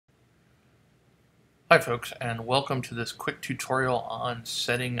Hi folks, and welcome to this quick tutorial on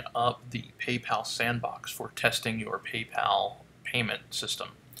setting up the PayPal sandbox for testing your PayPal payment system.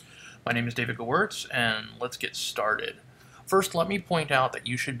 My name is David Gewirtz, and let's get started. First, let me point out that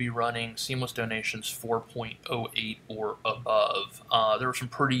you should be running Seamless Donations 4.08 or above. There were some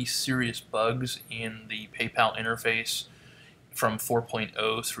pretty serious bugs in the PayPal interface from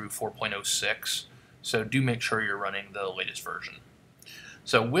 4.0 through 4.06, so do make sure you're running the latest version.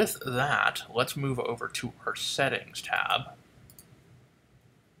 So with that, let's move over to our Settings tab,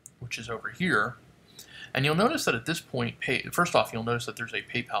 which is over here. And you'll notice that at this point, first off, you'll notice that there's a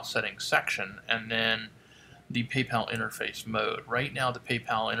PayPal settings section and then the PayPal interface mode. Right now, the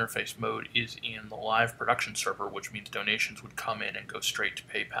PayPal interface mode is in the live production server, which means donations would come in and go straight to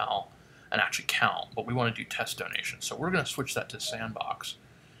PayPal and actually count. But we want to do test donations, so we're going to switch that to Sandbox.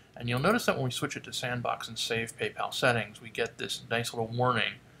 And you'll notice that when we switch it to Sandbox and save PayPal settings, we get this nice little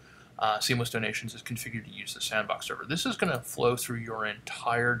warning. Seamless Donations is configured to use the Sandbox server. This is going to flow through your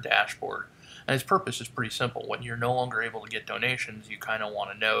entire dashboard. And its purpose is pretty simple. When you're no longer able to get donations, you kind of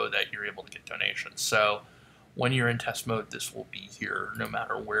want to know that you're able to get donations. So when you're in test mode, this will be here no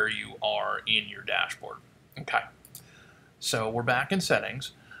matter where you are in your dashboard. Okay, so we're back in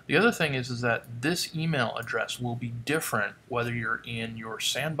settings. The other thing is that this email address will be different whether you're in your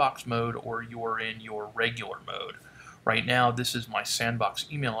sandbox mode or you're in your regular mode. Right now, this is my sandbox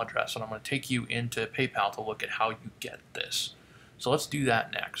email address, and I'm going to take you into PayPal to look at how you get this. So let's do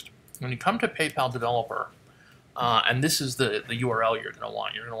that next. When you come to PayPal Developer, and this is the URL you're going to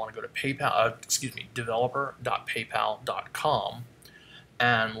want. You're going to want to go to developer.paypal.com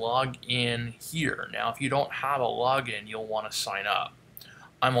and log in here. Now, if you don't have a login, you'll want to sign up.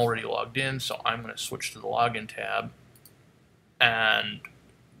 I'm already logged in, so I'm going to switch to the Login tab and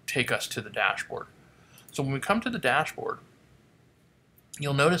take us to the dashboard. So when we come to the dashboard,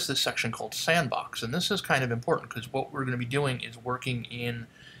 you'll notice this section called Sandbox, and this is kind of important because what we're going to be doing is working in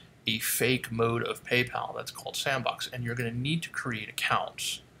a fake mode of PayPal that's called Sandbox, and you're going to need to create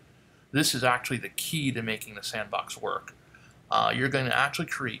accounts. This is actually the key to making the Sandbox work. You're going to actually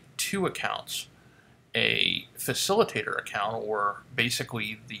create two accounts. A facilitator account, or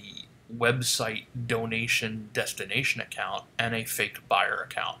basically the website donation destination account, and a fake buyer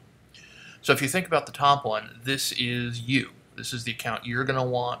account. So if you think about the top one, this is you. This is the account you're going to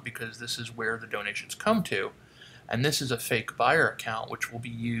want because this is where the donations come to. And this is a fake buyer account, which will be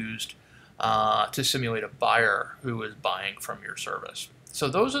used to simulate a buyer who is buying from your service. So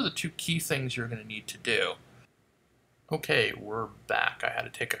those are the two key things you're going to need to do. Okay, we're back. I had to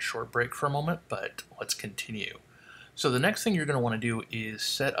take a short break for a moment, but let's continue. So the next thing you're going to want to do is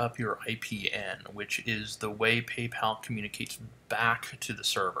set up your IPN, which is the way PayPal communicates back to the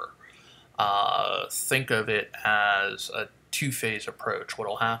server. Think of it as a two-phase approach. What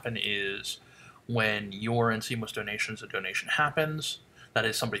will happen is when you're in Seamless Donations, a donation happens. That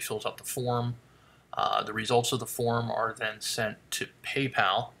is, somebody fills out the form. The results of the form are then sent to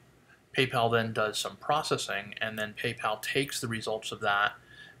PayPal. PayPal then does some processing, and then PayPal takes the results of that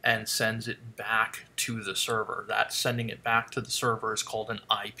and sends it back to the server. That sending it back to the server is called an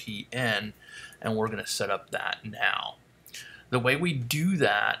IPN, and we're going to set up that now. The way we do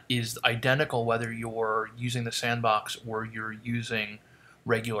that is identical whether you're using the Sandbox or you're using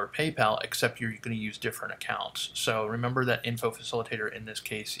regular PayPal, except you're going to use different accounts. So remember that Info Facilitator in this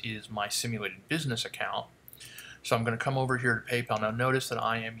case is my simulated business account. So I'm going to come over here to PayPal. Now notice that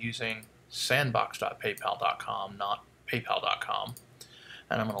I am using sandbox.paypal.com, not paypal.com.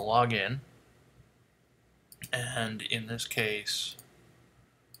 And I'm going to log in. And in this case,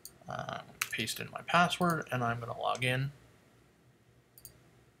 paste in my password, and I'm going to log in.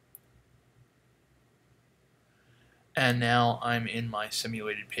 And now I'm in my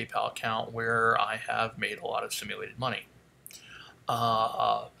simulated PayPal account where I have made a lot of simulated money.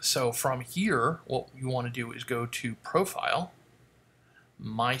 So from here, what you want to do is go to Profile,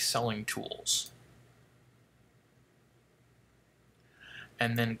 My Selling Tools,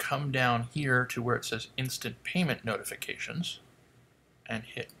 and then come down here to where it says Instant Payment Notifications and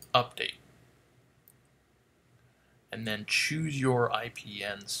hit Update. And then choose your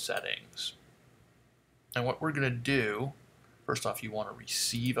IPN settings. And what we're going to do, first off, you want to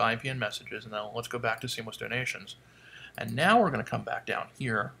receive IPN messages, and then let's go back to Seamless Donations. And now we're going to come back down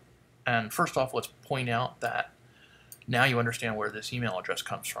here, and first off, let's point out that now you understand where this email address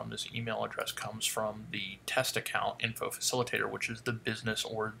comes from. This email address comes from the test account Info Facilitator, which is the business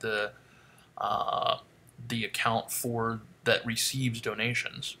or the account for that receives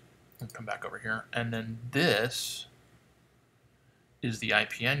donations. I'll come back over here, and then this is the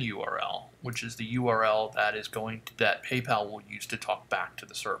IPN URL, which is the URL that that PayPal will use to talk back to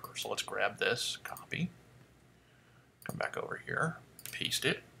the server. So let's grab this, copy, come back over here, paste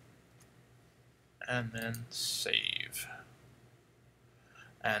it, and then save.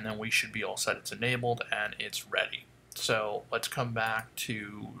 And then we should be all set. It's enabled and it's ready. So let's come back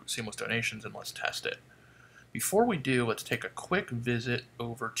to Seamless Donations and let's test it. Before we do, let's take a quick visit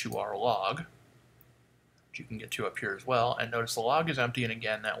over to our log, which you can get to up here as well, and notice the log is empty, and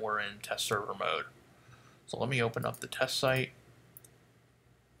again that we're in test server mode. So let me open up the test site.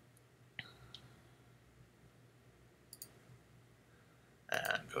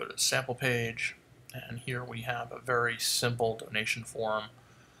 And go to the sample page, and here we have a very simple donation form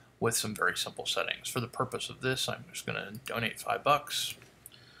with some very simple settings. For the purpose of this, I'm just going to donate $5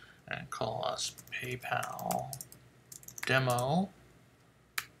 and call us PayPal demo,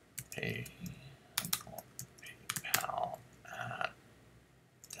 PayPal at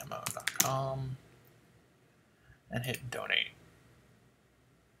demo.com, and hit donate.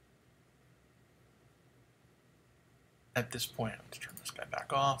 At this point, let's turn this guy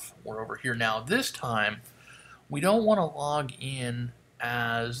back off. We're over here now. This time, we don't want to log in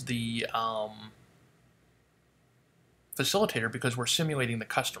as the facilitator because we're simulating the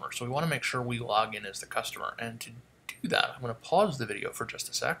customer. So we want to make sure we log in as the customer. And to do that, I'm going to pause the video for just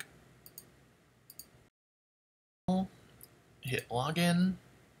a sec. Hit login.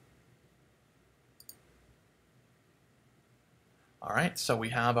 All right, so we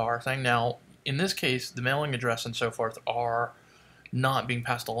have our thing. Now, in this case, the mailing address and so forth are not being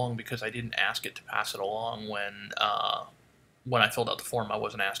passed along because I didn't ask it to pass it along when I filled out the form. I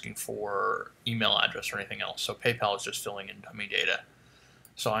wasn't asking for email address or anything else. So PayPal is just filling in dummy data.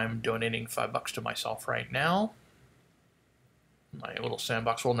 So I'm donating $5 to myself right now. My little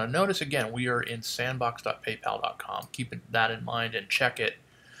sandbox world. Now notice again, we are in sandbox.paypal.com. Keep that in mind and check it.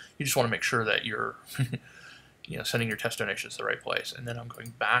 You just want to make sure that you're sending your test donations to the right place. And then I'm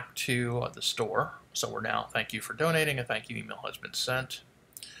going back to the store. So we're now, thank you for donating, a thank you email has been sent.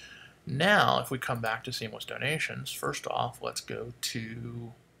 Now, if we come back to Seamless Donations, first off, let's go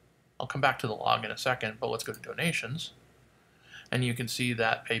to, I'll come back to the log in a second, but let's go to Donations. And you can see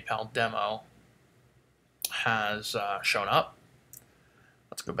that PayPal demo has shown up.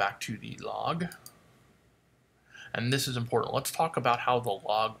 Let's go back to the log. And this is important. Let's talk about how the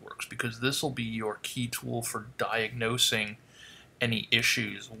log works, because this will be your key tool for diagnosing any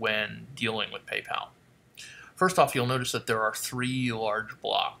issues when dealing with PayPal. First off, you'll notice that there are 3 large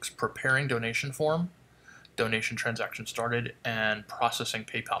blocks: preparing donation form, donation transaction started, and processing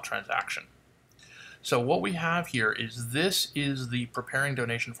PayPal transaction. So what we have here is this is the preparing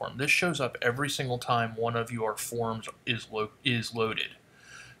donation form. This shows up every single time one of your forms is loaded.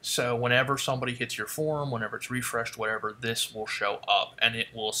 So whenever somebody hits your form, whenever it's refreshed, whatever, this will show up and it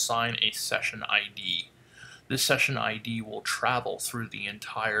will assign a session ID. This session ID will travel through the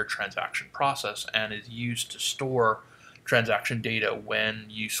entire transaction process and is used to store transaction data when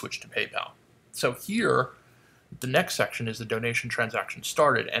you switch to PayPal. So here, the next section is the donation transaction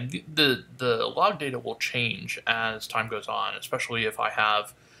started, and the log data will change as time goes on, especially if I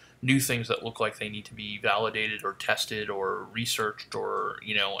have new things that look like they need to be validated or tested or researched, or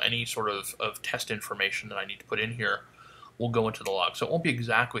any sort of test information that I need to put in here will go into the log. So it won't be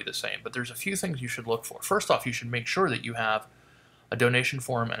exactly the same, but there's a few things you should look for. First off, you should make sure that you have a donation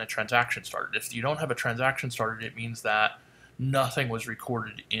form and a transaction started. If you don't have a transaction started, it means that nothing was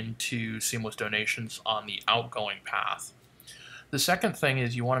recorded into Seamless Donations on the outgoing path. The second thing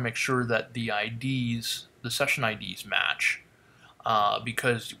is you want to make sure that the IDs, the session IDs, match.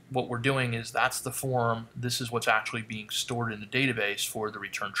 Because what we're doing is that's the form, this is what's actually being stored in the database for the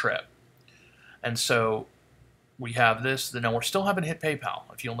return trip. And so we have this, now we still haven't hit PayPal.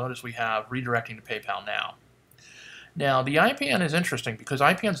 If you'll notice, we have redirecting to PayPal now. Now the IPN is interesting because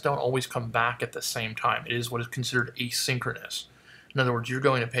IPNs don't always come back at the same time. It is what is considered asynchronous. In other words, you're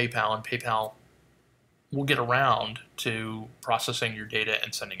going to PayPal and PayPal will get around to processing your data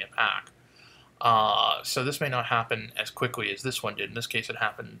and sending it back. So this may not happen as quickly as this one did. In this case, it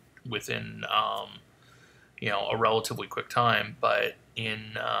happened within, a relatively quick time, but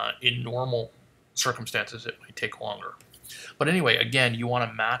in normal circumstances, it might take longer. But anyway, again, you want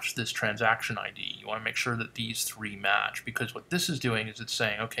to match this transaction ID. You want to make sure that these 3 match, because what this is doing is it's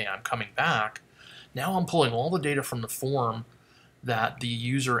saying, okay, I'm coming back. Now I'm pulling all the data from the form that the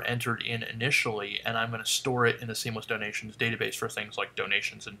user entered in initially, and I'm going to store it in the Seamless Donations database for things like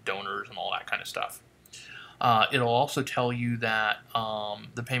donations and donors and all that kind of stuff. It'll also tell you that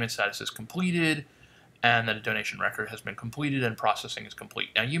the payment status is completed and that a donation record has been completed and processing is complete.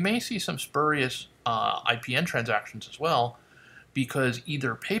 Now you may see some spurious IPN transactions as well, because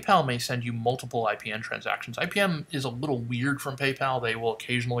either PayPal may send you multiple IPN transactions. IPN is a little weird from PayPal. They will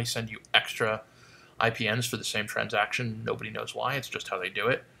occasionally send you extra IPNs for the same transaction. Nobody knows why. It's just how they do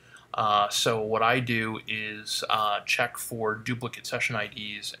it. So what I do is check for duplicate session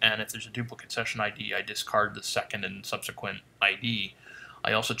IDs, and if there's a duplicate session ID, I discard the second and subsequent ID.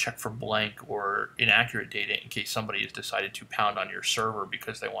 I also check for blank or inaccurate data in case somebody has decided to pound on your server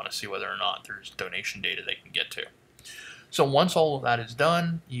because they want to see whether or not there's donation data they can get to. So once all of that is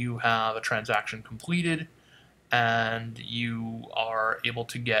done, you have a transaction completed, and you are able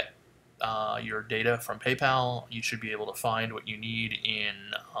to get your data from PayPal. You should be able to find what you need in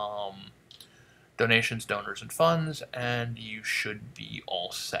donations, donors, and funds, and you should be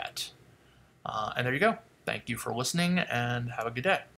all set. And there you go. Thank you for listening, and have a good day.